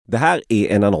Det här är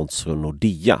en annons från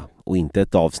Nordea och inte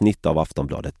ett avsnitt av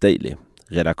Aftonbladet Daily.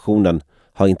 Redaktionen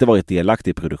har inte varit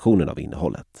delaktig i produktionen av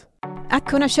innehållet. Att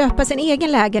kunna köpa sin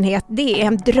egen lägenhet, det är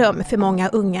en dröm för många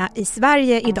unga i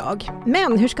Sverige idag.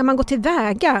 Men hur ska man gå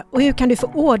tillväga och hur kan du få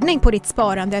ordning på ditt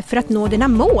sparande för att nå dina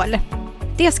mål?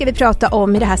 Det ska vi prata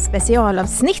om i det här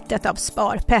specialavsnittet av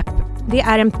Sparpepp. Det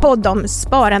är en podd om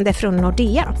sparande från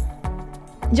Nordea.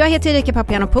 Jag heter Erika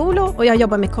Papianopoulou och jag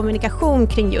jobbar med kommunikation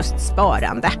kring just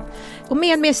sparande. Och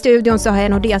med mig i studion så har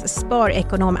jag Nordeas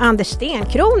sparekonom Anders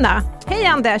Stenkrona. Hej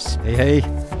Anders! Hej hej!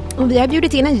 Och vi har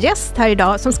bjudit in en gäst här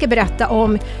idag som ska berätta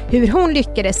om hur hon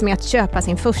lyckades med att köpa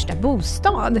sin första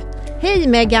bostad. Hej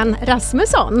Megan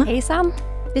Rasmusson! Hejsan!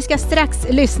 Vi ska strax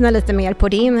lyssna lite mer på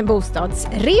din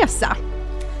bostadsresa.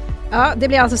 Ja, det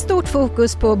blir alltså stort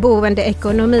fokus på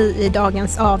boendeekonomi i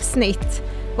dagens avsnitt.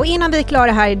 Och innan vi är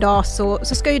klara här idag så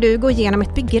ska ju du gå igenom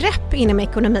ett begrepp inom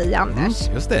ekonomi, Anders.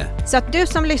 Just det. Så att du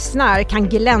som lyssnar kan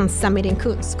glänsa med din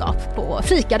kunskap på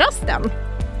fikarasten.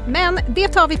 Men det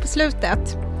tar vi på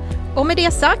slutet. Och med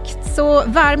det sagt så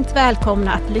varmt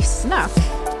välkomna att lyssna.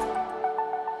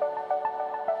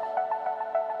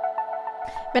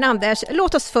 Men Anders,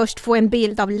 låt oss först få en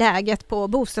bild av läget på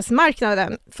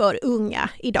bostadsmarknaden för unga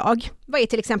idag. Vad är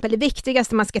till exempel det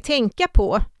viktigaste man ska tänka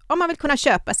på om man vill kunna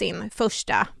köpa sin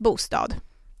första bostad?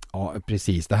 Ja,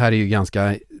 precis. Det här är ju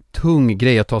ganska tung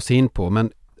grej att ta sig in på,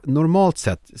 men normalt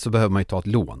sett så behöver man ju ta ett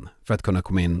lån för att kunna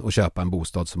komma in och köpa en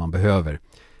bostad som man behöver.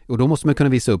 Och då måste man kunna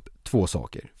visa upp två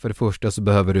saker. För det första så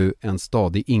behöver du en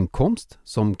stadig inkomst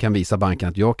som kan visa banken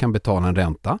att jag kan betala en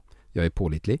ränta. Jag är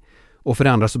pålitlig. Och för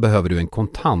det andra så behöver du en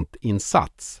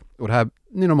kontantinsats. Och det här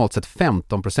är normalt sett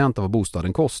 15% av vad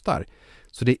bostaden kostar.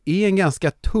 Så det är en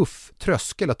ganska tuff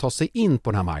tröskel att ta sig in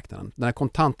på den här marknaden. Den här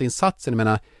kontantinsatsen, jag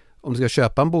menar, om du ska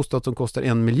köpa en bostad som kostar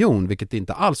 1 miljon, vilket är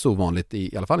inte alls ovanligt,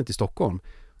 i alla fall inte i Stockholm,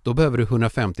 då behöver du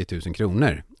 150 000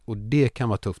 kronor. Och det kan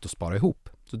vara tufft att spara ihop.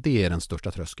 Så det är den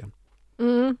största tröskeln.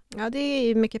 Ja, det är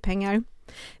ju mycket pengar.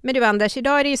 Men du Anders,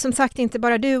 idag är det ju som sagt inte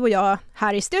bara du och jag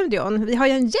här i studion. Vi har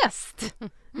ju en gäst.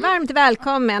 Varmt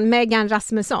välkommen Megan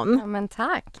Rasmusson. Ja, men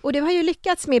tack. Och du har ju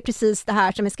lyckats med precis det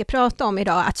här som vi ska prata om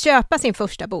idag, att köpa sin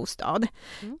första bostad.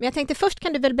 Men jag tänkte först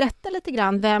kan du väl berätta lite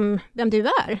grann vem du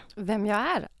är? Vem jag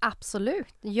är?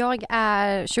 Absolut. Jag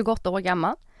är 28 år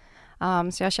gammal.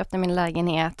 Så jag köpte min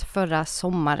lägenhet förra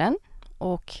sommaren.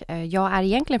 Och jag är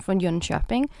egentligen från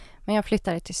Jönköping, men jag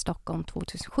flyttade till Stockholm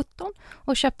 2017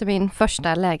 och köpte min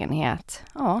första lägenhet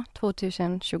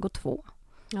 2022.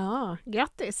 Ja,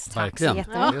 grattis. Verkligen. Tack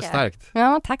så jättemycket. Det är starkt.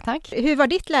 Ja, tack. Hur var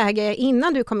ditt läge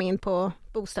innan du kom in på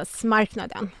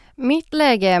bostadsmarknaden? Mitt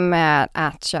läge med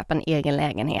att köpa en egen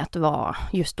lägenhet var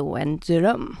just då en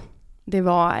dröm. Det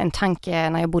var en tanke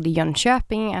när jag bodde i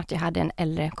Jönköping att jag hade en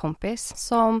äldre kompis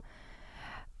som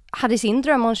hade sin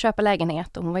dröm om att köpa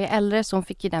lägenhet. Och hon var ju äldre så hon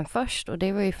fick ju den först och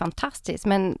det var ju fantastiskt.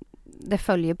 Men det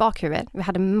följer bakhuvudet. Vi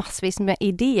hade massvis med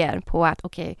idéer på att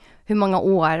hur många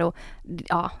år och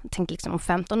tänk liksom om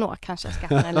 15 år kanske jag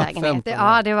skaffar en lägenhet.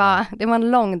 Det var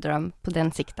en lång dröm på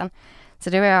den sikten. Så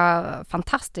det var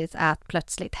fantastiskt att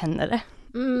plötsligt hände det.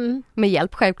 Med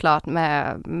hjälp självklart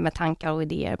med tankar och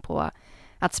idéer på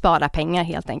att spara pengar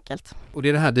helt enkelt. Och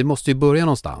det måste ju börja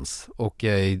någonstans. Och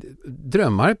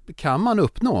drömmar kan man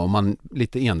uppnå om man är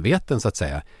lite enveten så att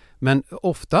säga. Men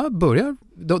ofta börjar,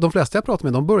 de flesta jag pratar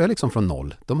med, de börjar liksom från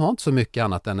noll. De har inte så mycket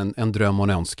annat än en dröm och en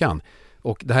önskan.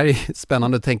 Och det här är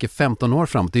spännande att tänka 15 år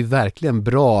framåt. Det är verkligen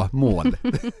bra mål.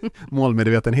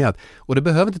 Målmedvetenhet. Och det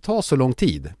behöver inte ta så lång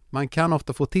tid. Man kan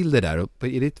ofta få till det där. Och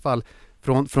i ditt fall,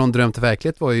 från dröm till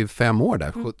verklighet var ju 5 år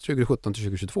där. 2017 till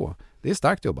 2022. Det är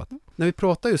starkt jobbat. När vi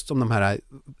pratar just om de här,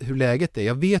 hur läget är.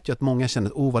 Jag vet ju att många känner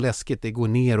att vad läskigt, det går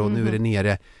ner och nu är det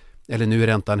nere. Eller nu är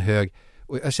räntan hög.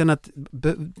 Och jag känner att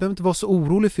behöver inte vara så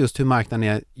orolig för just hur marknaden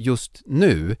är just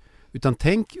nu. Utan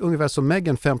tänk ungefär som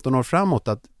Megan 15 år framåt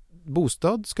att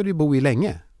bostad ska du bo i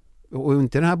länge. Och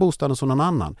inte den här bostaden som någon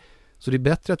annan. Så det är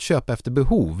bättre att köpa efter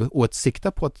behov och att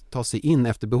sikta på att ta sig in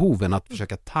efter behov än att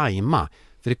försöka tajma.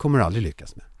 För det kommer du aldrig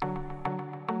lyckas med.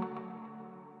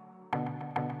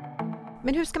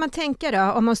 Men hur ska man tänka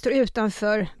då om man står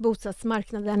utanför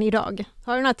bostadsmarknaden idag?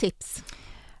 Har du några tips?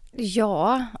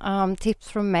 Ja, tips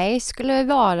från mig skulle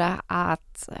vara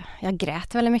att jag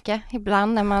grät väldigt mycket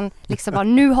ibland när man liksom bara,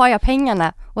 nu har jag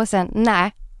pengarna och sen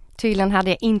nej, tydligen hade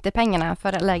jag inte pengarna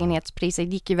för att lägenhetspriset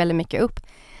gick ju väldigt mycket upp.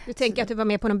 Du tänker att du var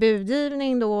med på någon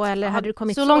budgivning då eller hade du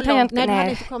kommit så långt? Nej, du hade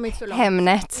inte kommit så långt.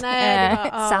 Hemnet.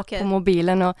 Satt på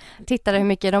mobilen och tittade hur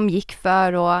mycket de gick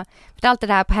för och för allt det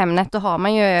där på Hemnet då har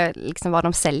man ju liksom vad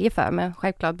de säljer för, men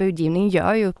självklart budgivning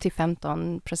gör ju upp till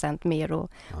 15% mer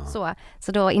och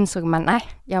så då insåg man nej,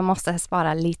 jag måste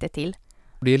spara lite till.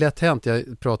 Det är lätt hänt,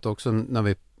 jag pratar också när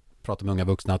vi pratar med unga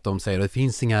vuxna att de säger att det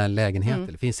finns inga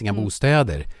lägenheter, det finns inga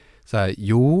bostäder. Så här,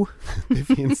 jo,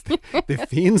 det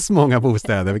finns många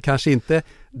bostäder, men kanske inte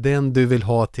den du vill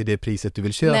ha till det priset du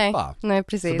vill köpa. Nej,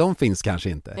 precis. Så de finns kanske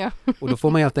inte. Ja. Och då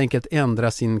får man helt enkelt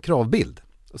ändra sin kravbild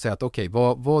och säga att okej,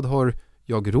 vad har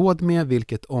jag råd med,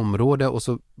 vilket område, och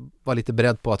så vara lite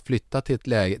beredd på att flytta till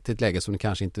ett läge som du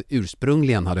kanske inte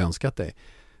ursprungligen hade önskat dig.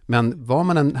 Men var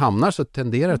man än hamnar så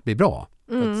tenderar det att bli bra.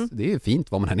 För att det är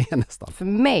fint var man än är nästan. För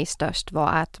mig störst var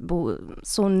att bo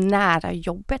så nära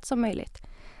jobbet som möjligt.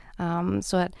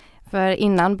 För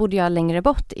innan bodde jag längre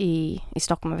bort i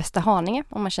Stockholm och Västerhaninge,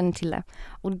 om man känner till det.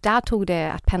 Och där tog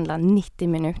det att pendla 90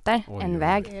 minuter en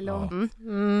väg. Det är långt.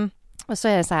 Och så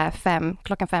är det så här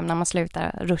klockan 5 när man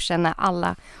slutar ruschen, när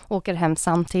alla åker hem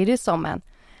samtidigt som en.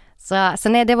 Så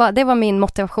nej, det var min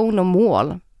motivation och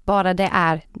mål. Bara det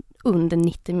är under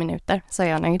 90 minuter så är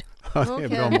jag nöjd. Ja, det är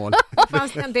bra mål.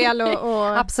 Fanns det en del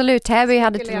och Absolut, Täby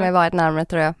hade till och med varit närmare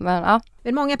tror jag. Men, ja.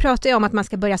 Men många pratar ju om att man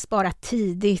ska börja spara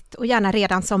tidigt och gärna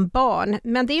redan som barn.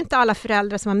 Men det är ju inte alla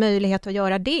föräldrar som har möjlighet att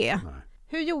göra det. Nej.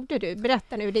 Hur gjorde du?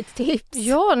 Berätta nu ditt tips.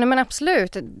 Ja, nej men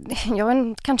absolut. Jag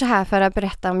är kanske här för att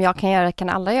berätta om jag kan göra det, kan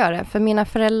alla göra det. För mina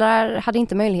föräldrar hade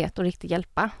inte möjlighet att riktigt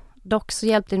hjälpa. Dock så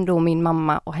hjälpte då min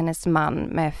mamma och hennes man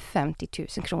med 50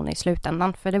 000 kronor i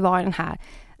slutändan. För det var den här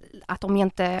att om jag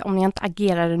inte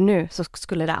agerade nu så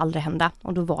skulle det aldrig hända.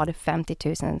 Och då var det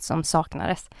 50 000 som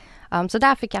saknades. Så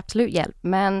där fick jag absolut hjälp.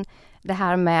 Men det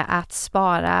här med att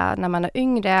spara när man är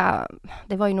yngre,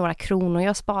 det var ju några kronor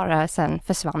jag sparade, sen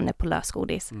försvann det på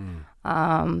lösgodis.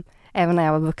 Även när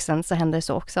jag var vuxen så hände det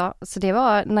så också. Så det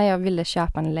var när jag ville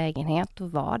köpa en lägenhet, då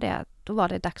var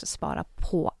det dags att spara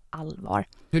på allvar.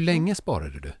 Hur länge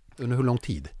sparade du? Under hur lång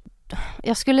tid?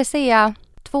 Jag skulle säga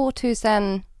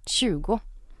 2020.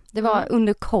 Det var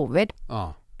under covid.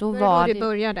 Ja. Då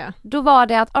började. Då var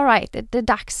det att all right, det är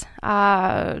dags.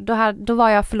 Då var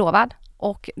jag förlovad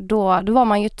och då var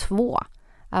man ju 2.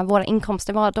 Våra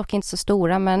inkomster var dock inte så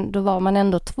stora, men då var man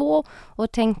ändå 2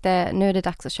 och tänkte nu är det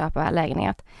dags att köpa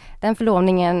lägenhet. Den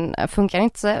förlovningen funkar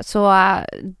inte så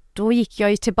då gick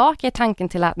jag ju tillbaka i tanken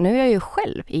till att nu är jag ju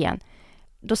själv igen.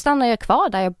 Då stannade jag kvar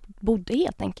där jag bodde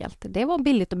helt enkelt. Det var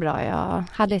billigt och bra. Jag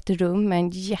hade ett rum med en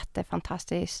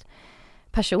jättefantastisk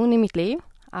person i mitt liv.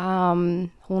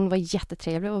 Hon var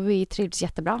jättetrevlig och vi trivdes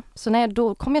jättebra. Så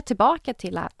då kom jag tillbaka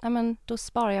till att då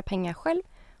sparar jag pengar själv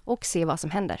och ser vad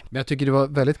som händer. Men jag tycker det var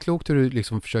väldigt klokt hur du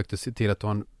liksom försökte se till att du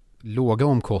har en låga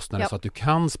omkostnader så att du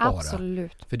kan spara.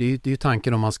 Absolut. För det är ju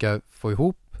tanken om man ska få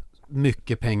ihop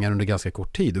mycket pengar under ganska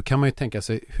kort tid. Då kan man ju tänka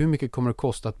sig hur mycket kommer det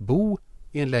kosta att bo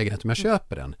i en lägenhet om jag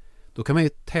köper den. Då kan man ju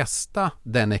testa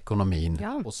den ekonomin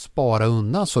och spara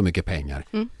undan så mycket pengar.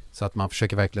 Så att man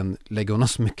försöker verkligen lägga undan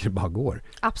så mycket det bara går.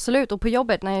 Absolut, och på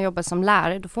jobbet när jag jobbar som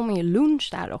lärare då får man ju lunch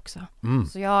där också.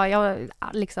 Så jag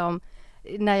liksom,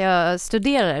 när jag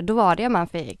studerade då var det man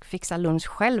fick fixa lunch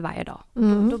själv varje dag.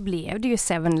 Då blev det ju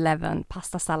 7-Eleven,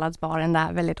 pastasalladsbaren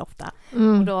där väldigt ofta.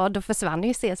 Och då försvann det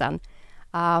ju sen.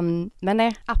 Men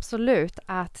nej, absolut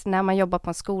att när man jobbar på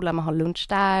en skola, man har lunch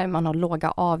där, man har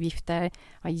låga avgifter,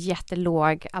 har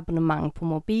jättelåg abonnemang på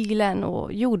mobilen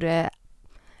och gjorde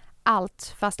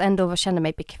allt fast ändå kände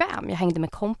mig bekväm. Jag hängde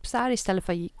med kompisar istället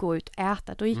för att gå ut och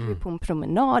äta. Då gick vi på en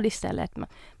promenad istället.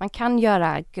 Man kan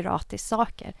göra gratis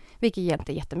saker, vilket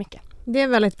hjälpte jättemycket. Det är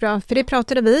väldigt bra, för det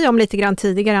pratade vi om lite grann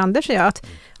tidigare, Anders och jag, att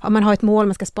man har ett mål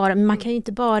man ska spara, men man kan ju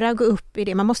inte bara gå upp i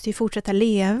det, man måste ju fortsätta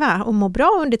leva och må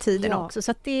bra under tiden också,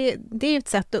 så att det är ett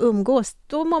sätt att umgås,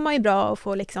 då mår man ju bra och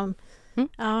få liksom,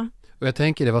 Och jag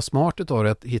tänker det var smart av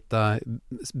dig att hitta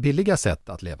billiga sätt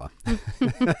att leva.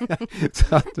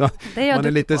 Så att man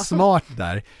är lite smart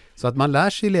där. Så att man lär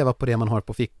sig leva på det man har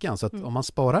på fickan. Så att om man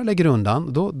sparar, lägger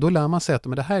undan, då lär man sig att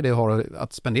men det här är det jag har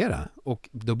att spendera. Och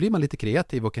då blir man lite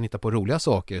kreativ och kan hitta på roliga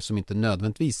saker som inte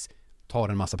nödvändigtvis tar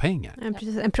en massa pengar. Ja,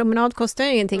 precis. En promenad kostar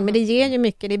ju ingenting, men det ger ju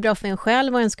mycket. Det är bra för en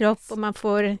själv och ens kropp och man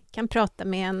kan prata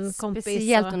med en kompis.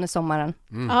 Speciellt under sommaren.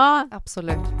 Ja,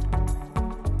 absolut.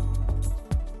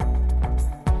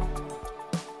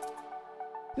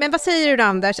 Men vad säger du då,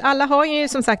 Anders? Alla har ju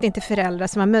som sagt inte föräldrar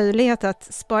som har möjlighet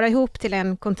att spara ihop till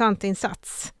en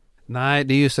kontantinsats. Nej,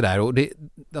 det är ju sådär. Och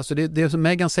det som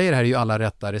Megan säger här är ju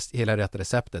hela rätta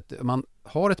receptet. Man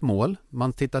har ett mål,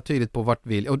 man tittar tydligt på vart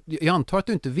vill. Och jag antar att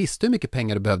du inte visste hur mycket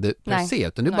pengar du behövde per se,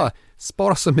 utan du bara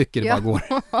spara så mycket det bara går.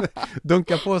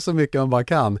 Dunka på så mycket man bara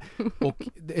kan. Och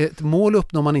ett mål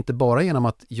uppnår man inte bara genom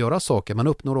att göra saker, man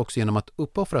uppnår också genom att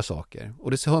uppoffra saker.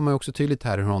 Och det hör man ju också tydligt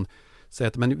här hur hon säger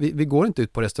att men vi går inte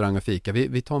ut på restaurang och fika,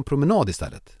 vi tar en promenad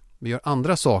istället. Vi gör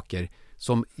andra saker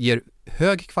som ger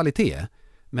hög kvalitet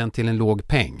men till en låg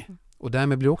peng. Och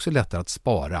därmed blir det också lättare att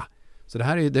spara. Så det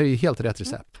är ju helt rätt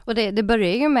recept. Och det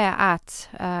börjar ju med att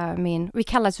vi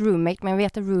kallas roommate, men jag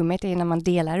vet att roommate är när man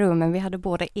delar rum, men vi hade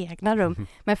båda egna rum.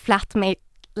 Men flatmate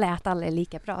lät aldrig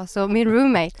lika bra. Så min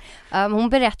roommate, hon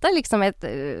berättade liksom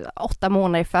 8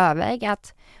 månader i förväg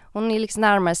att hon är liksom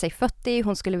närmare sig 40,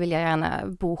 hon skulle vilja gärna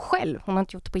bo själv. Hon har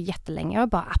inte gjort det på jättelänge. Jag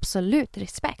bara absolut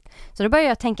respekt. Så då började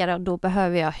jag tänka att då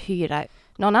behöver jag hyra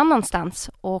någon annanstans.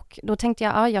 Och då tänkte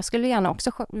jag, jag skulle gärna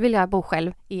också vilja bo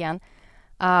själv igen.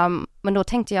 Men då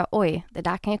tänkte jag, det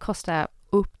där kan ju kosta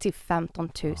upp till 15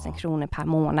 000 kronor per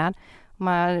månad.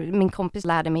 Min kompis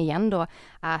lärde mig igen då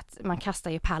att man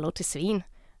kastar ju pärlor till svin.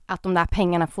 Att de där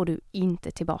pengarna får du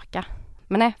inte tillbaka.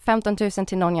 Men nej, 15 000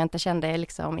 till någon jag inte kände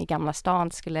liksom i Gamla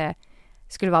stan skulle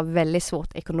vara väldigt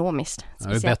svårt ekonomiskt. Ja,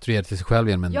 det är bättre att ge det till sig själv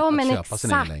igen, men att köpa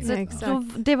sin egen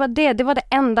lägenhet. Det var det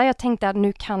enda jag tänkte att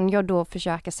nu kan jag då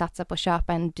försöka satsa på att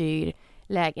köpa en dyr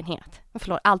lägenhet.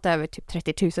 Förlåt, allt över typ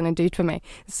 30 000 är dyrt för mig.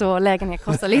 Så lägenhet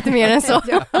kostar lite mer än så.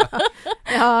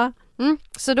 Ja.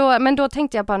 Men då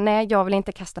tänkte jag bara, nej, jag vill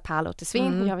inte kasta pärlor till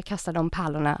svin. Jag vill kasta de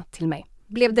pärlorna till mig.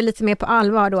 Blev det lite mer på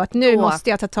allvar då? Att nu måste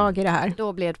jag ta tag i det här?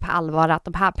 Då blev det på allvar att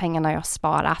de här pengarna jag har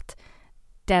sparat,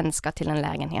 den ska till en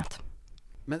lägenhet.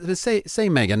 Men säg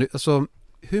Megan, alltså,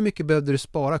 hur mycket behövde du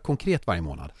spara konkret varje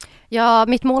månad? Ja,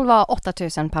 mitt mål var 8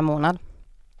 000 per månad.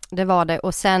 Det var det.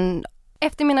 Och sen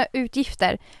efter mina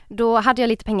utgifter, då hade jag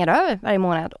lite pengar över varje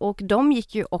månad. Och de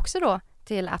gick ju också då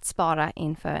till att spara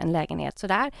inför en lägenhet. Så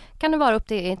där kan det vara upp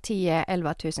till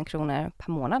 10-11 000 kronor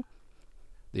per månad.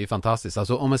 Det är ju fantastiskt.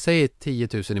 Alltså om man säger 10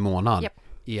 000 i månaden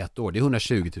i ett år, det är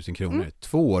 120 000 kronor.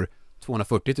 2 år,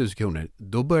 240 000 kronor.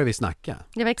 Då börjar vi snacka.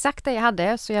 Det var exakt det jag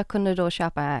hade, så jag kunde då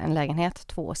köpa en lägenhet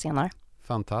 2 år senare.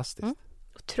 Fantastiskt.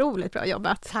 Otroligt bra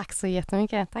jobbat. Tack så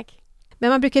jättemycket, tack. Men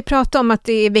man brukar ju prata om att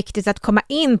det är viktigt att komma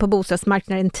in på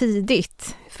bostadsmarknaden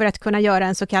tidigt för att kunna göra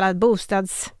en så kallad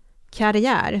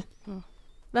bostadskarriär.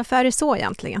 Varför är det så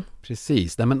egentligen?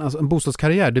 Precis. Men alltså, en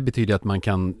bostadskarriär, det betyder att man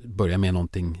kan börja med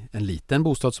en liten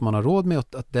bostad som man har råd med, och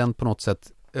att den på något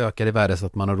sätt ökar i värde så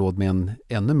att man har råd med en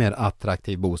ännu mer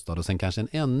attraktiv bostad, och sen kanske en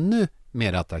ännu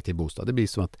mer attraktiv bostad. Det blir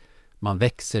som att man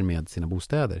växer med sina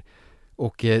bostäder.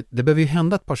 Och det behöver ju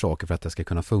hända ett par saker för att det ska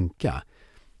kunna funka.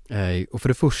 Och för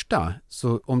det första,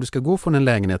 så om du ska gå från en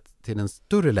lägenhet till en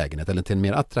större lägenhet eller till en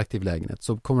mer attraktiv lägenhet,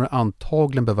 så kommer du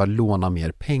antagligen behöva låna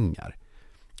mer pengar.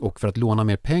 Och för att låna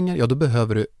mer pengar, då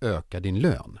behöver du öka din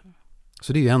lön.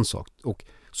 Så det är ju en sak. Och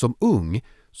som ung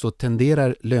så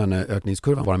tenderar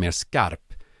löneökningskurvan vara mer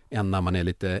skarp än när man är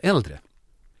lite äldre.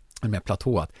 Mer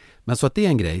platåat. Men så att det är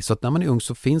en grej. Så att när man är ung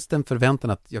så finns det en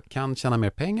förväntan att jag kan tjäna mer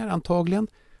pengar antagligen.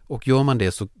 Och gör man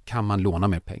det så kan man låna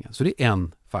mer pengar. Så det är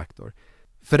en faktor.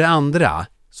 För det andra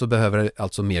så behöver du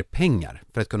alltså mer pengar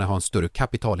för att kunna ha en större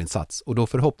kapitalinsats. Och då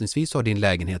förhoppningsvis har din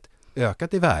lägenhet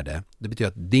ökat i värde. Det betyder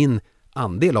att din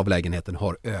andel av lägenheten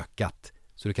har ökat,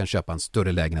 så du kan köpa en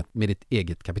större lägenhet med ditt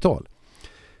eget kapital.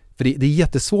 För det är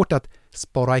jättesvårt att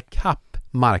spara ikapp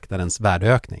marknadens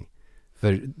värdeökning.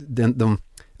 För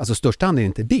alltså största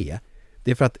anledningen till det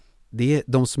är för att det är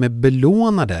de som är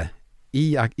belånade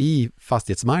i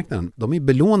fastighetsmarknaden, de är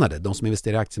belånade. De som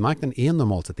investerar i aktiemarknaden är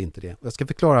normalt sett inte det. Jag ska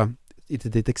förklara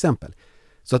ett exempel.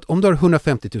 Så att om du har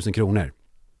 150 000 kronor,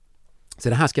 så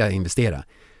det här ska jag investera.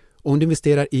 Om du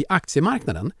investerar i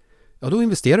aktiemarknaden, då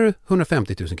investerar du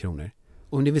 150 000 kronor.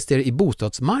 Om du investerar i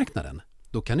bostadsmarknaden,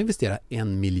 då kan du investera 1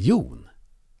 miljon.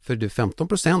 För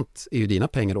 15% är ju dina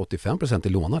pengar och 85% är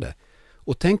lånade.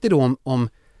 Och tänk dig då om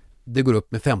det går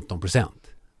upp med 15%.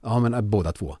 Ja, men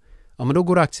båda två. Ja, men då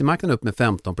går aktiemarknaden upp med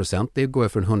 15%. Det går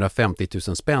från 150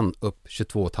 000 spänn upp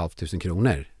 22 500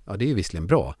 kronor. Ja, det är ju visserligen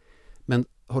bra. Men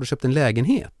har du köpt en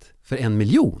lägenhet för 1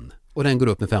 miljon och den går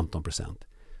upp med 15%,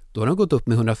 då har den gått upp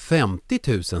med 150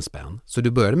 000 spänn. Så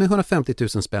du började med 150 000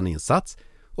 spänn insats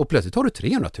och plötsligt har du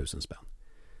 300 000 spänn.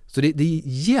 Så det är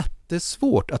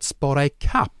jättesvårt att spara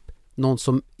ikapp någon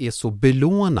som är så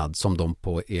belånad som de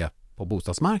är på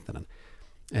bostadsmarknaden.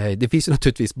 Det finns ju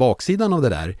naturligtvis baksidan av det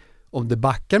där. Om det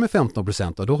backar med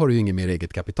 15%, då har du ju inget mer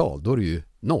eget kapital. Då är det ju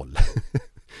 0.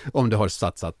 Om du har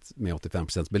satsat med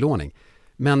 85% belåning.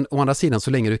 Men å andra sidan,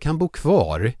 så länge du kan bo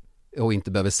kvar och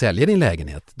inte behöver sälja din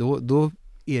lägenhet, då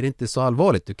är det inte så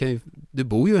allvarligt. Du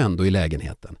bor ju ändå i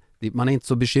lägenheten. Man är inte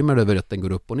så bekymrad över att den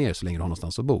går upp och ner så länge du har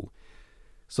någonstans att bo.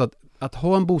 Så att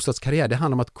ha en bostadskarriär, det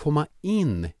handlar om att komma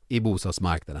in i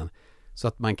bostadsmarknaden. Så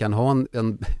att man kan ha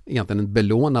egentligen en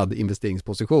belånad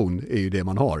investeringsposition är ju det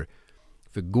man har.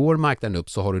 För går marknaden upp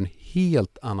så har du en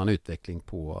helt annan utveckling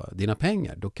på dina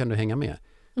pengar. Då kan du hänga med.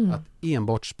 Att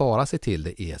enbart spara sig till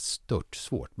det är stört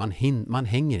svårt. Man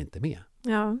hänger inte med.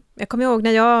 Ja, jag kommer ihåg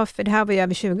för det här var ju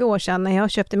över 20 år sedan, när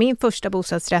jag köpte min första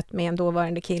bostadsrätt med en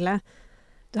dåvarande kille.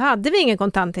 Då hade vi ingen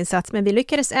kontantinsats, men vi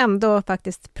lyckades ändå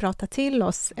faktiskt prata till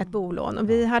oss ett bolån. Och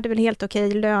vi hade väl helt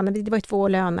okej löner, det var ju 2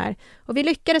 löner. Och vi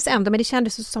lyckades ändå, men det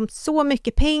kändes som så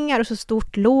mycket pengar och så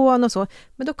stort lån och så.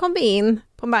 Men då kom vi in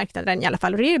på marknaden i alla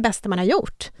fall, och det är det bästa man har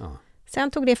gjort. Ja.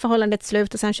 Sen tog det förhållandet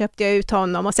slut och sen köpte jag ut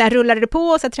honom. Och sen rullade det på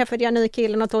och så träffade jag en ny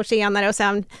kille något år senare och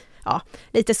sen... Ja,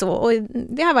 lite så. Och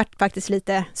det har varit faktiskt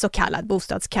lite så kallad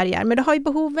bostadskarriär. Men då har ju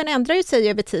behoven ändrat sig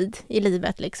över tid i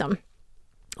livet liksom.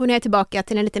 Och nu är jag tillbaka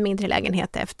till en lite mindre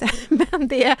lägenhet efter.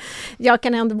 Men jag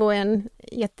kan ändå bo i en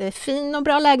jättefin och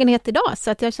bra lägenhet idag.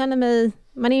 Så att jag känner mig,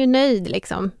 man är ju nöjd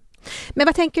liksom. Men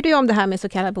vad tänker du om det här med så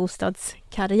kallad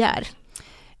bostadskarriär?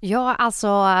 Ja,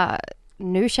 alltså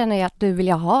nu känner jag att du vill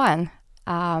jag ha en.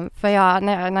 För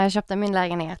när jag köpte min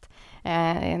lägenhet,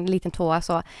 en liten tå,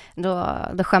 så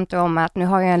då skämtade jag om att nu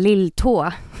har jag en lill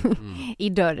tå i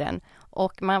dörren.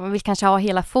 Och man vill kanske ha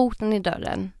hela foten i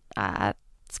dörren.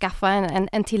 Skaffa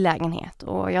en till lägenhet.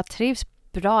 Och jag trivs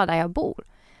bra där jag bor.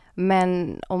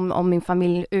 Men om min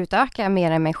familj utökar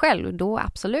mer än mig själv, då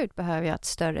absolut behöver jag ett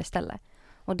större ställe.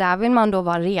 Och där vill man då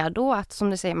vara redo att, som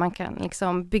du säger, man kan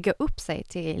liksom bygga upp sig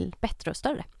till bättre och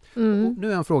större. Mm.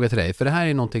 Nu är en fråga till dig, för det här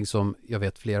är någonting som jag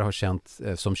vet flera har känt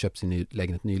som köpt sin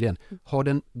lägenhet nyligen. Har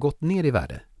den gått ner i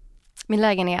värde? Min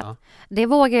lägenhet? Ja. Det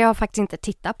vågar jag faktiskt inte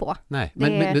titta på. Nej,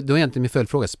 men då är egentligen min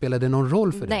följdfråga, spelar det någon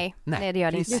roll för dig? Nej, det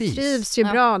gör det inte. Du trivs ju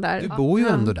bra där. Du bor ju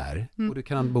ändå där och du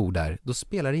kan bo där. Då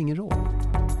spelar det ingen roll.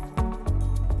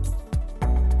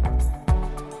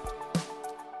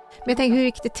 Men jag tänker, hur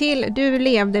gick det till? Du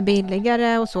levde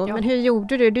billigare och så, men hur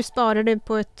gjorde du? Du sparade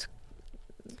på ett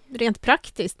rent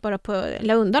praktiskt, bara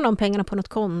la undan de pengarna på något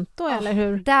konto, eller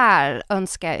hur? Där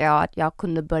önskar jag att jag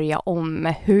kunde börja om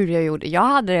med hur jag gjorde. Jag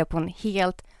hade det på en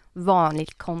helt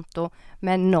vanligt konto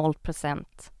med 0%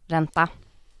 ränta.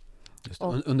 Just,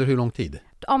 under hur lång tid?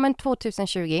 Ja, men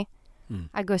 2020.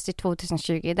 Augusti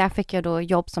 2020. Där fick jag då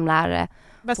jobb som lärare.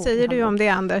 Vad säger du om det,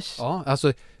 Anders? Ja,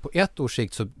 alltså på 1 års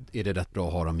sikt så är det rätt bra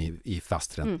att ha dem i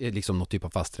fastränta, liksom något typ av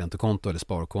fasträntekonto eller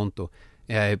sparkonto.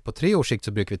 På 3 års sikt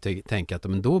så brukar vi tänka att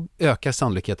men då ökar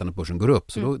sannolikheten att börsen går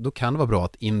upp. Så då kan det vara bra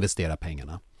att investera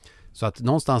pengarna. Så att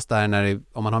någonstans där,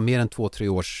 om man har mer än 2-3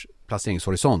 års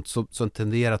placeringshorisont så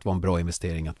tenderar att vara en bra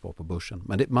investering att vara på börsen.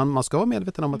 Men man ska vara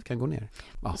medveten om att det kan gå ner.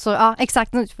 Ja. Så ja,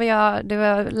 exakt. För jag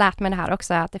har lärt mig det här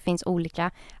också, att det finns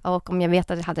olika. Och om jag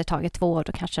vet att det hade tagit 2 år,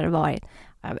 då kanske det varit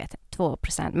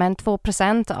 2%. Men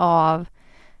 2% av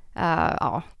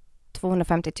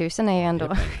 250 000 är ju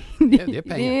ändå... Det är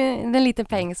pengar. Det är en liten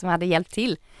peng som hade hjälpt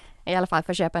till. I alla fall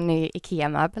för att köpa en ny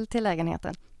IKEA-möbel till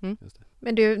lägenheten. Just det.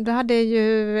 Men du hade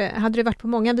du varit på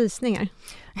många visningar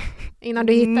innan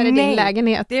du hittade din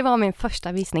lägenhet? Det var min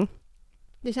första visning.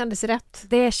 Det kändes rätt?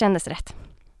 Det kändes rätt.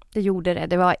 Det gjorde det.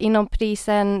 Det var inom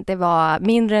prisen, det var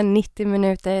mindre än 90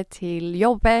 minuter till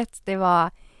jobbet. Det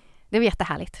var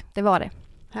jättehärligt. Det var det.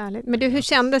 Härligt. Men hur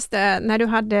kändes det när du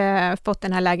hade fått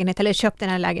den här lägenheten eller köpt den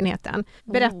här lägenheten?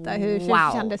 Berätta, hur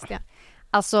kändes det?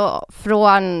 Alltså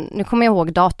nu kommer jag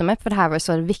ihåg datumet, för det här var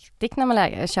så viktigt när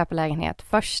man köper lägenhet.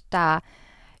 1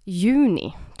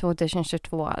 juni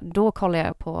 2022, då kollade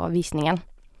jag på visningen.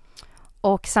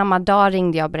 Och samma dag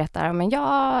ringde jag och berättade, men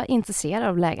jag är intresserad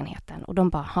av lägenheten. Och de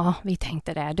bara, vi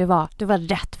tänkte det. Du var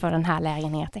rätt för den här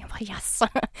lägenheten. Jag bara, yes.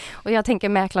 Och jag tänker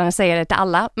mäklaren säger det till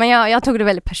alla. Men jag tog det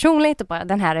väldigt personligt och bara,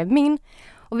 den här är min.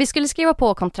 Och vi skulle skriva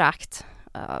på kontrakt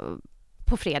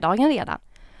på fredagen redan.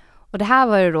 Och det här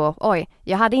var ju då,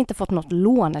 jag hade inte fått något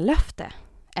lånelöfte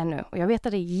ännu. Och jag vet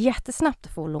att det är jättesnabbt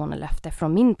att få lånelöfte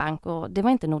från min bank. Och det var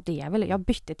inte Nordea. Jag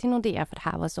bytte till Nordea för det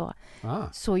här var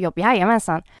så jobbigt.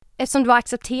 Jajamensan. Eftersom det var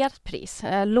accepterat pris.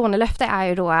 Lånelöfte är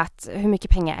ju då att hur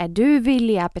mycket pengar är du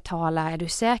villig att betala? Är du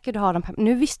säker att du har de här?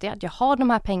 Nu visste jag att jag har de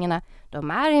här pengarna.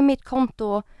 De är i mitt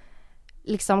konto.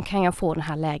 Liksom, kan jag få den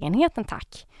här lägenheten,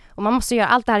 tack. Och man måste göra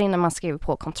allt det här innan man skriver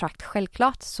på kontrakt,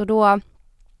 självklart. Så då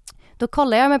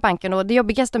kollar jag med banken, och det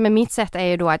jobbigaste med mitt sätt är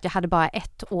ju då att jag hade bara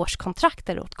 1 års kontrakt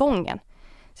åt gången.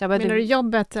 Så jag menar du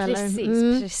jobbet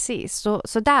eller? Precis.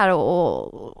 Så där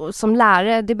och som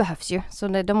lärare, det behövs ju. Så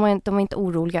de var inte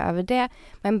oroliga över det.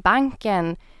 Men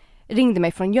banken ringde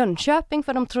mig från Jönköping,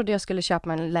 för de trodde jag skulle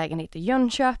köpa en lägenhet i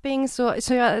Jönköping. Så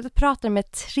jag pratade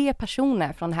med 3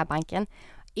 personer från den här banken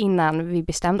innan vi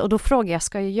bestämde. Och då frågade jag,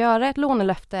 ska jag göra ett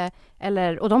lånelöfte?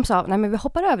 Och de sa, nej men vi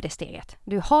hoppar över det steget.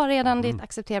 Du har redan ditt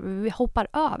accepterat, vi hoppar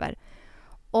över.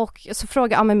 Och så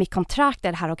frågade jag, men mitt kontrakt,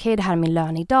 är det här okej? Det här är min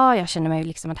lön idag. Jag känner mig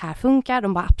liksom att det här funkar.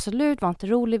 De bara, absolut, var inte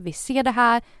roligt. Vi ser det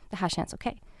här känns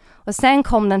okej. Och sen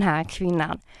kom den här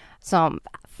kvinnan som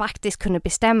faktiskt kunde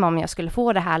bestämma om jag skulle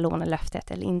få det här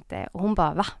lånelöftet eller inte. Och hon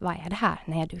bara, vad är det här?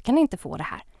 Nej, du kan inte få det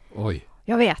här. Oj.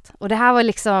 Jag vet. Och det här var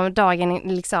liksom dagen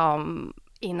liksom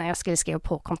innan jag skulle skriva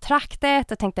på kontraktet.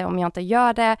 Jag tänkte om jag inte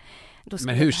gör det.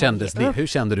 Men hur kändes det? Hur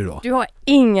kände du då? Du har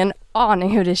ingen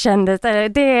aning hur det kändes.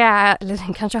 Eller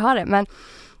den kanske har det, men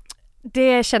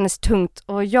det kändes tungt.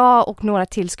 Och jag och några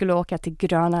till skulle åka till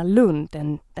Gröna Lund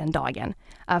den dagen.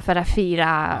 För att fira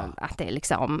att det är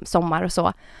liksom sommar och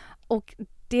så. Och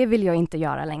det vill jag inte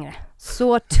göra längre.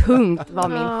 Så tungt var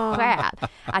min själ.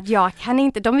 Att jag kan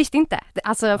inte, de visste inte.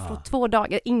 Alltså för 2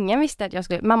 dagar, ingen visste att jag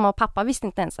skulle, mamma och pappa visste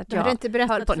inte ens att jag hade inte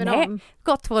berättat för dem.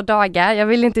 Gått 2 dagar, jag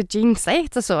ville inte jinxa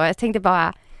det och så. Jag tänkte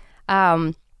bara,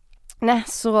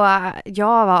 så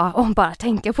jag var, om bara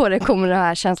tänka på det kommer de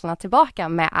här känslorna tillbaka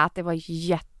med att det var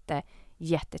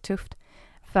jättetufft.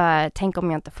 För tänk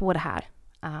om jag inte får det här.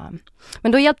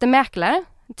 Men då hjälpte mäklare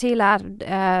till att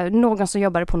någon som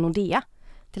jobbade på Nordea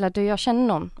till att jag känner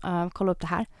någon, kolla upp det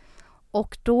här.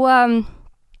 Och då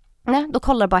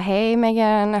kollade jag bara, hej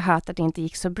Megan, jag har hört att det inte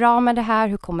gick så bra med det här,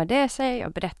 hur kommer det sig?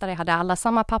 Jag berättade, jag hade alla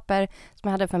samma papper som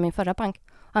jag hade för min förra bank.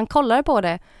 Han kollade på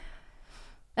det,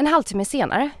 en halvtimme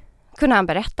senare kunde han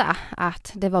berätta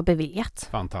att det var beviljat.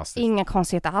 Fantastiskt. Inga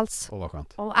konstigheter alls. Vad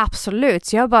skönt. Och absolut,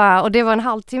 så jag bara, och det var en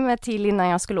halvtimme till innan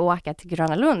jag skulle åka till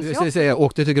Gröna Lund. Jag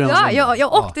åkte till Gröna Lund. Ja,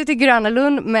 jag åkte till Gröna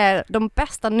Lund med de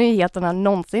bästa nyheterna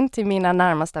någonsin till mina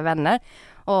närmaste vänner.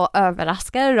 Och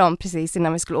överraskade dem precis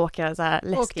innan vi skulle åka så här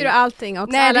läskigt. Åkte du allting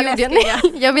också? Nej, alla läskiga?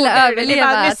 Jag ville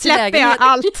överleva. Nu släpper jag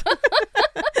allt.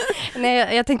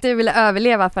 Nej, jag tänkte jag ville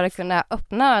överleva för att kunna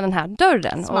öppna den här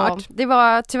dörren. Smart. Och det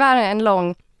var tyvärr en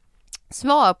lång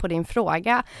svar på din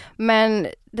fråga. Men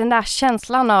den där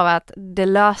känslan av att det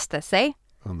löste sig.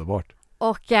 Underbart.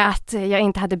 Och att jag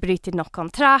inte hade brutit något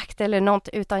kontrakt eller något,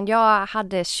 utan jag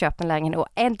hade köpt en lägenhet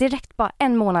och direkt bara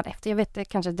 1 månad efter. Jag vet det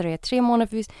kanske dröjer 3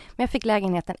 månader, men jag fick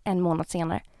lägenheten 1 månad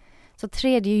senare. Så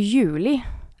 3 juli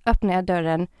öppnade jag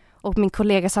dörren och min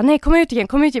kollega sa, nej kom ut igen,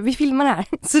 vi filmar här.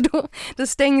 Så då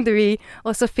stängde vi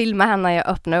och så filmade han när jag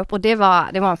öppnade upp och det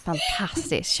var en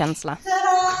fantastisk känsla.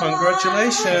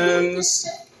 Congratulations!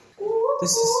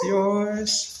 This is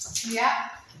yours. Yeah.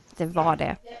 Det var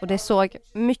det. Och det såg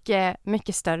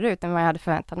mycket större ut än vad jag hade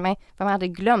förväntat mig. För man hade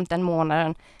glömt den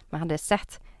månaden man hade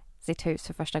sett sitt hus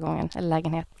för första gången, eller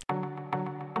lägenhet.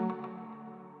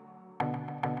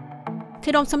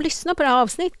 Till de som lyssnar på det här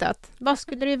avsnittet, vad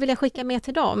skulle du vilja skicka med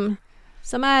till dem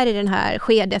som är i den här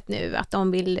skedet nu, att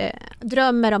de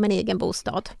drömmer om en egen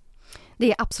bostad?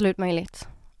 Det är absolut möjligt.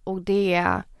 Och det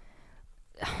är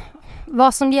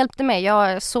vad som hjälpte mig.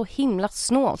 Jag är så himla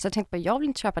snål så jag tänkte på jag vill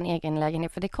inte köpa en egen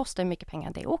lägenhet för det kostar mycket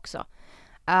pengar det också.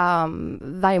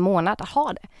 Varje månad att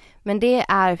ha det. Men det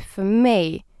är för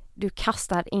mig, du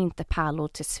kastar inte pärlor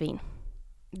till svin.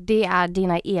 Det är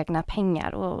dina egna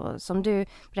pengar och som du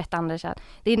berättade Anders,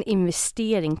 det är en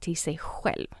investering till sig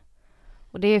själv.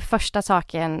 Och det är första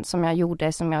saken som jag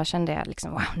gjorde som jag kände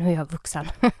liksom, wow, nu är jag vuxen.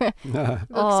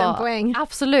 Vuxenpoäng.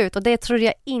 Absolut, och det trodde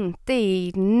jag inte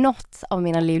i något av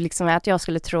mina liv liksom, att jag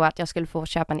skulle tro att jag skulle få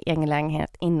köpa en egen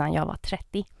lägenhet innan jag var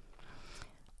 30.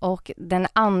 Och den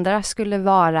andra skulle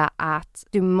vara att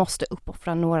du måste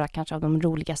uppoffra några kanske av de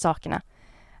roliga sakerna.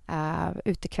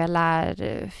 Utekvällar,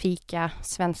 fika,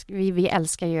 vi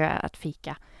älskar ju att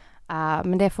fika.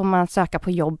 Men det får man söka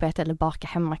på jobbet eller baka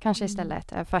hemma kanske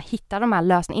istället. För att hitta de här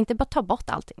lösningarna, inte bara ta bort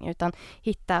allting utan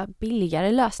hitta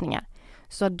billigare lösningar.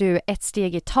 Så att du ett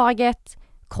steg i taget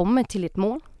kommer till ett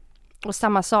mål. Och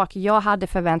samma sak, jag hade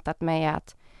förväntat mig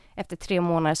att efter 3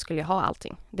 månader skulle jag ha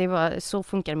allting. Så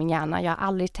funkar min hjärna, jag har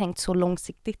aldrig tänkt så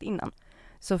långsiktigt innan.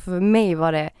 Så för mig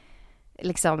var det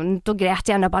liksom, då grät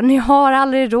jag och bara, ni har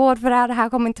aldrig råd för det här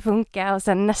kommer inte funka. Och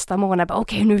sen nästa månad bara,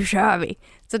 okej, nu kör vi.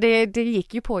 Så det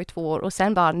gick ju på i 2 år och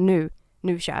sen bara, nu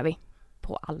kör vi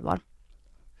på allvar.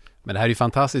 Men det här är ju en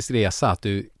fantastisk resa att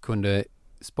du kunde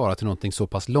spara till någonting så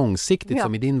pass långsiktigt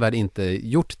som i din värld inte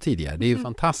gjort tidigare. Det är ju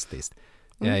fantastiskt.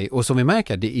 Och som vi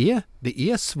märker, det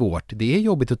är svårt, det är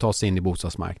jobbigt att ta sig in i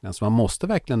bostadsmarknaden. Så man måste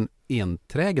verkligen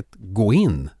enträget gå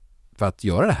in för att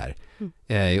göra det här.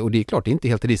 Och det är klart, det är inte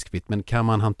helt riskfritt, men kan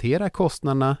man hantera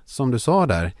kostnaderna som du sa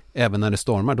där, även när det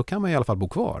stormar, då kan man i alla fall bo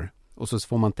kvar. Och så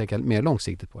får man tänka mer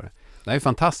långsiktigt på det. Det är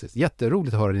fantastiskt,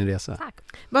 jätteroligt att höra din resa. Tack.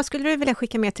 Vad skulle du vilja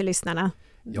skicka med till lyssnarna?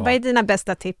 Ja. Vad är dina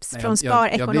bästa tips från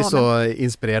sparekonomen? Jag blir så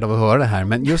inspirerad av att höra det här,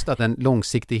 men just att den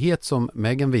långsiktighet som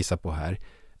Megan visar på här,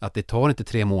 att det tar inte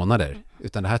 3 månader,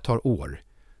 utan det här tar år.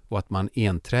 Och att man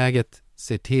enträget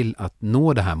ser till att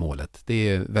nå det här målet, det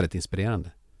är väldigt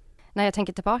inspirerande. När jag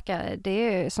tänker tillbaka, det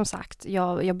är som sagt,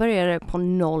 jag började på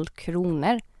 0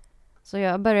 kronor. Så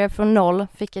jag började från 0,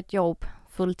 fick ett jobb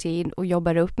fulltid och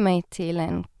jobbade upp mig till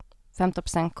en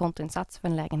 15% kontoinsats för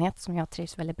en lägenhet som jag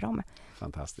trivs väldigt bra med.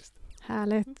 Fantastiskt.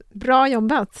 Härligt. Bra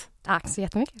jobbat. Tack så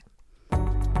jättemycket.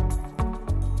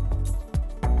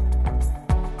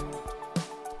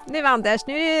 Nu Anders,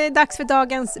 nu är det dags för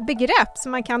dagens begrepp så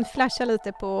man kan flasha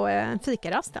lite på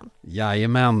fikarasten.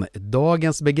 Jajamän,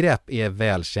 dagens begrepp är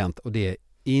välkänt och det är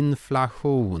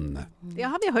inflation. Det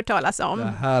har vi hört talas om. Det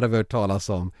här har vi hört talas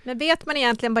om. Men vet man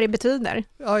egentligen vad det betyder?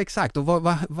 Ja, exakt. Och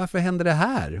varför händer det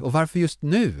här? Och varför just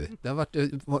nu? Det har varit,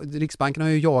 Riksbanken har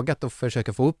ju jagat och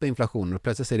försöker få upp inflationen och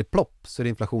plötsligt ser det plopp så är det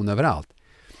inflation överallt.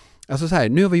 Alltså så här,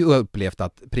 nu har vi ju upplevt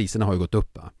att priserna har ju gått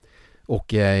upp.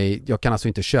 Och jag kan alltså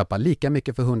inte köpa lika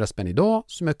mycket för 100 spänn idag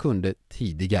som jag kunde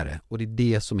tidigare. Och det är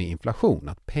det som är inflation.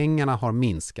 Att pengarna har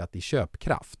minskat i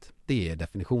köpkraft. Det är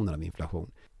definitionen av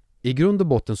inflation. I grund och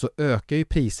botten så ökar ju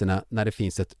priserna när det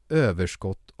finns ett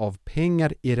överskott av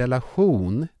pengar i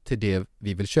relation till det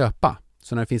vi vill köpa.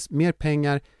 Så när det finns mer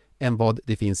pengar än vad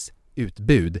det finns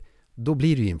utbud, då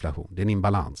blir det ju inflation. Det är en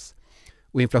imbalans.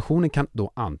 Och inflationen kan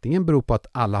då antingen bero på att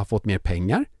alla har fått mer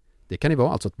pengar. Det kan ju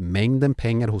vara alltså att mängden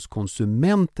pengar hos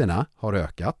konsumenterna har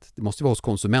ökat. Det måste vara hos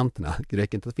konsumenterna. Det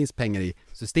räcker inte att det finns pengar i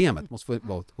systemet. Det måste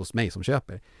vara hos mig som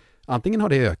köper. Antingen har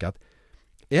det ökat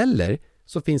eller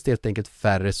så finns det helt enkelt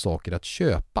färre saker att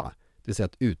köpa. Det vill säga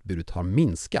att utbudet har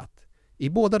minskat. I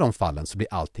båda de fallen så blir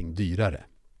allting dyrare.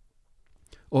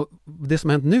 Och det som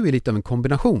har hänt nu är lite av en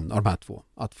kombination av de här två.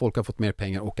 Att folk har fått mer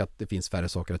pengar och att det finns färre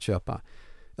saker att köpa.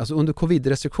 Alltså under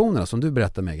covid-restriktionerna som du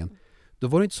berättade Megan, då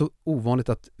var det inte så ovanligt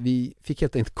att vi fick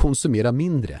helt enkelt konsumera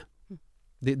mindre.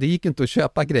 Det gick inte att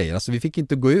köpa grejer, alltså vi fick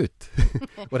inte gå ut.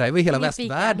 Och det här var i hela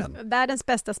västvärlden. Världens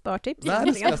bästa spartips.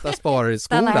 Världens bästa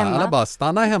sparskola. Alla bara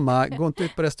stanna hemma, gå inte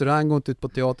ut på restaurang, gå inte ut på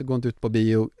teater, gå inte ut på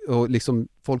bio. Och liksom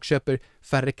folk köper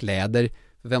färre kläder,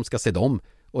 vem ska se dem?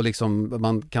 Och liksom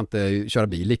man kan inte köra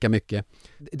bil lika mycket.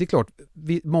 Det är klart,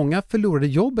 många förlorade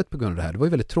jobbet på grund av det här. Det var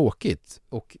ju väldigt tråkigt.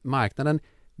 Och marknaden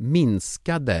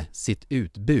minskade sitt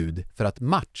utbud för att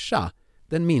matcha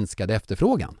den minskade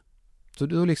efterfrågan. Så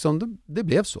det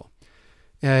blev så.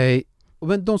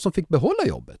 Men de som fick behålla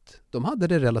jobbet, de hade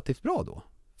det relativt bra då.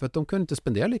 För att de kunde inte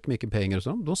spendera lika mycket pengar.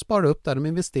 Så de sparade upp där, de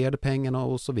investerade pengarna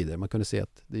och så vidare. Man kunde se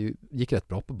att det gick rätt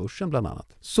bra på börsen bland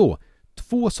annat. Så,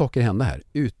 2 saker hände här.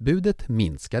 Utbudet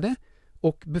minskade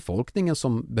och befolkningen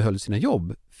som behöll sina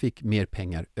jobb fick mer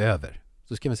pengar över.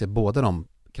 Så ska man säga båda de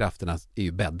krafterna är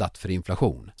ju bäddat för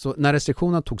inflation. Så när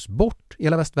restriktionerna togs bort i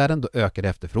hela västvärlden, då ökade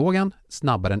efterfrågan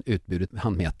snabbare än utbudet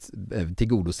hann med att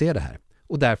tillgodose det här.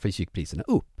 Och därför gick priserna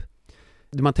upp.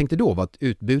 Det man tänkte då var att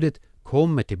utbudet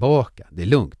kommer tillbaka. Det är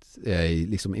lugnt.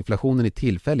 Liksom inflationen är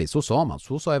tillfällig. Så sa man.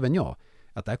 Så sa även jag.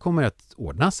 Att det här kommer att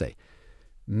ordna sig.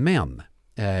 Men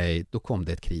då kom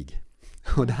det ett krig.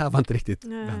 Och det här var inte riktigt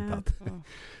väntat.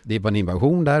 Det var en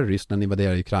invasion där. Ryssland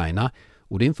invaderade Ukraina.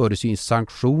 Och det infördes ju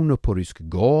sanktioner på rysk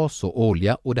gas och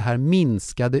olja. Och det här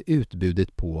minskade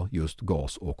utbudet på just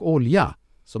gas och olja.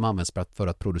 Som används för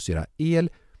att producera el.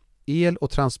 El och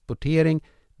transportering,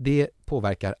 det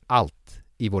påverkar allt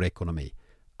i vår ekonomi.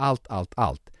 Allt.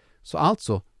 Så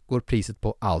alltså går priset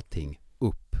på allting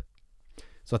upp.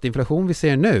 Så att inflation vi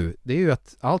ser nu, det är ju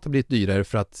att allt har blivit dyrare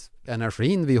för att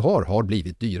energin vi har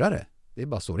blivit dyrare. Det är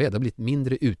bara så det är. Det har blivit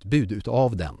mindre utbud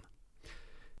utav den.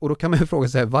 Och då kan man ju fråga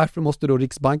sig, varför måste då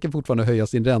Riksbanken fortfarande höja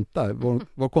sin ränta?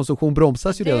 Vår konsumtion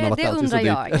bromsas ju redan av att allt är så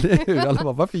dyrt. Det undrar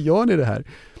jag. Varför gör ni det här?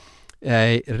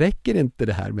 Räcker inte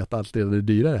det här med att allt redan är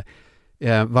dyrare?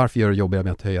 Varför gör det jobbigare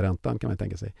med att höja räntan, kan man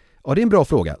tänka sig? Ja, det är en bra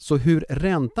fråga. Så hur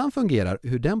räntan fungerar,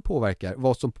 hur den påverkar,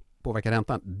 vad som påverkar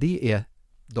räntan, det är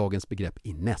dagens begrepp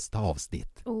i nästa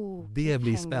avsnitt. Det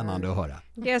blir spännande att höra.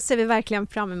 Det ser vi verkligen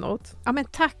fram emot. Ja, men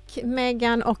tack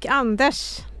Megan och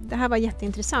Anders. Det här var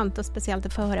jätteintressant och speciellt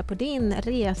att få höra på din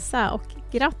resa och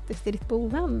grattis till ditt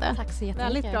boende. Tack så jättemycket.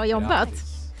 Väldigt bra jobbat.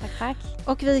 Tack.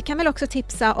 Och vi kan väl också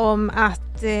tipsa om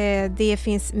att det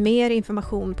finns mer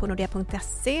information på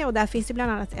Nordea.se och där finns det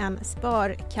bland annat en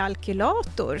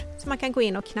sparkalkylator som man kan gå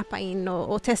in och knappa in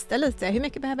och testa lite. Hur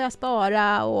mycket behöver jag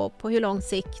spara och på hur lång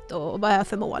sikt och vad jag har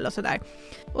för mål och sådär.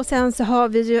 Och sen så har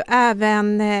vi ju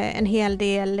även en hel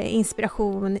del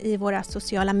inspiration i våra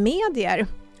sociala medier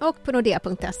och på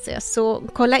Nordea.se, så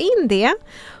kolla in det.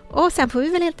 Och sen får vi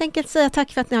väl helt enkelt säga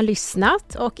tack för att ni har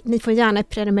lyssnat och ni får gärna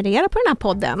prenumerera på den här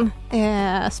podden.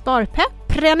 Sparpepp,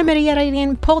 prenumerera i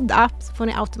din poddapp så får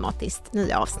ni automatiskt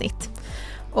nya avsnitt.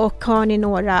 Och har ni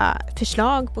några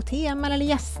förslag på teman eller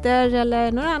gäster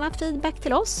eller någon annan feedback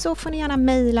till oss så får ni gärna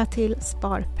mejla till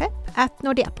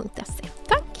sparpepp@nordea.se.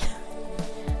 Tack!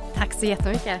 Tack så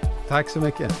jättemycket! Tack så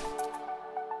mycket!